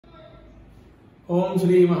Om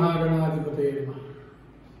Shri Mahaganadhipate Namaha.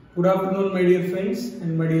 Good afternoon, my dear friends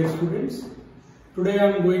and my dear students. Today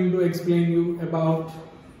I am going to explain you about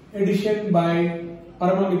addition by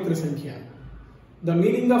Paramamitra Sankhya. The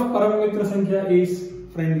meaning of Paramamitra Sankhya is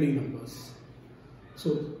friendly numbers.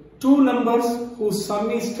 So, two numbers whose sum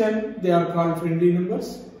is 10, they are called friendly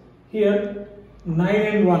numbers. Here, 9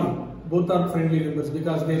 and 1, both are friendly numbers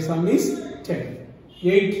because their sum is 10.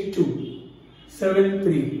 8, 2, 7,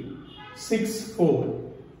 3, 6, 4,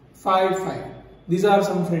 5, 5. These are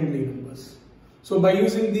some friendly numbers. So by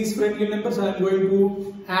using these friendly numbers, I am going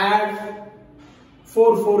to add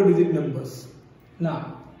 4 digit numbers.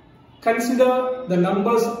 Now, consider the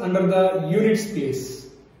numbers under the units place.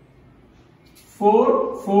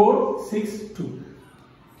 4, 4, 6, 2.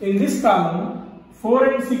 In this column, 4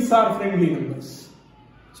 and 6 are friendly numbers.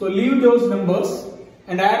 So leave those numbers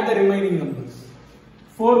and add the remaining numbers.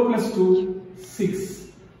 4 plus 2, 6.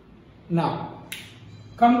 Now,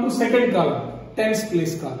 come to second column, tens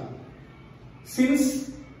place column.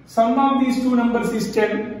 Since sum of these two numbers is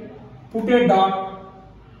 10, put a dot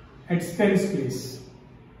at tens place.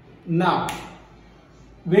 Now,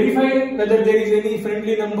 verify whether there is any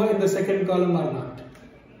friendly number in the second column or not.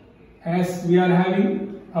 As we are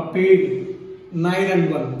having a pair 9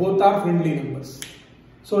 and 1, both are friendly numbers.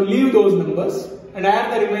 So leave those numbers and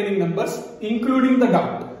add the remaining numbers including the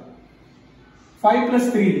dot. 5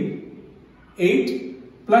 plus 3,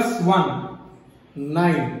 8 plus 1,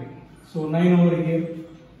 9. So 9 over here.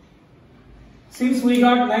 Since we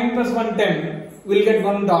got 9 plus 1, 10, we'll get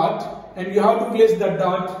 1 dot and you have to place that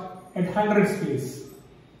dot at hundreds place.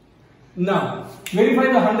 Now,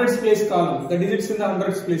 verify the hundreds place column, the digits in the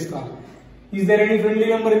hundreds place column. Is there any friendly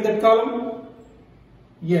number in that column?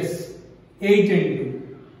 Yes, 8 and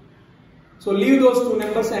 2. So leave those two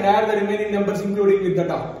numbers and add the remaining numbers including with the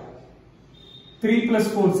dot. 3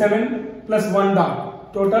 plus 4, 7 plus 1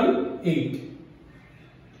 dot, total 8.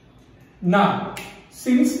 Now,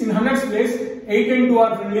 since in hundreds place 8 and 2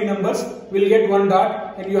 are friendly numbers, we'll get 1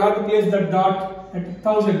 dot and you have to place that dot at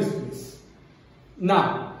thousands place.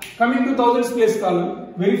 Now, coming to thousands place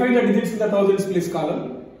column, verify the digits in the thousands place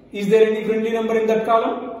column. Is there any friendly number in that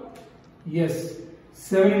column? Yes,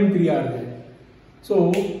 7 and 3 are there. So,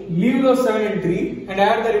 leave those 7 and 3 and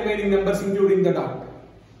add the remaining numbers including the dot.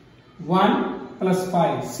 1 plus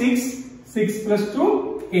 5, 6, 6 plus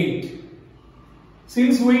 2, 8.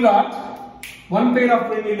 Since we got one pair of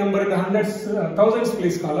friendly number in the thousands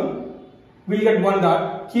place column, we'll get 1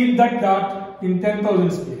 dot. Keep that dot in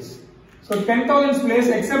 10,000s place. So 10,000s place,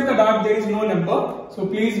 except the dot, there is no number. So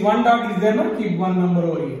please, 1 dot is there, now keep 1 number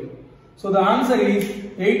over here. So the answer is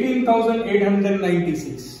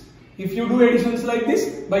 18,896. If you do additions like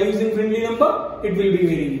this by using friendly number, it will be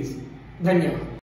very easy. Dhanyavad.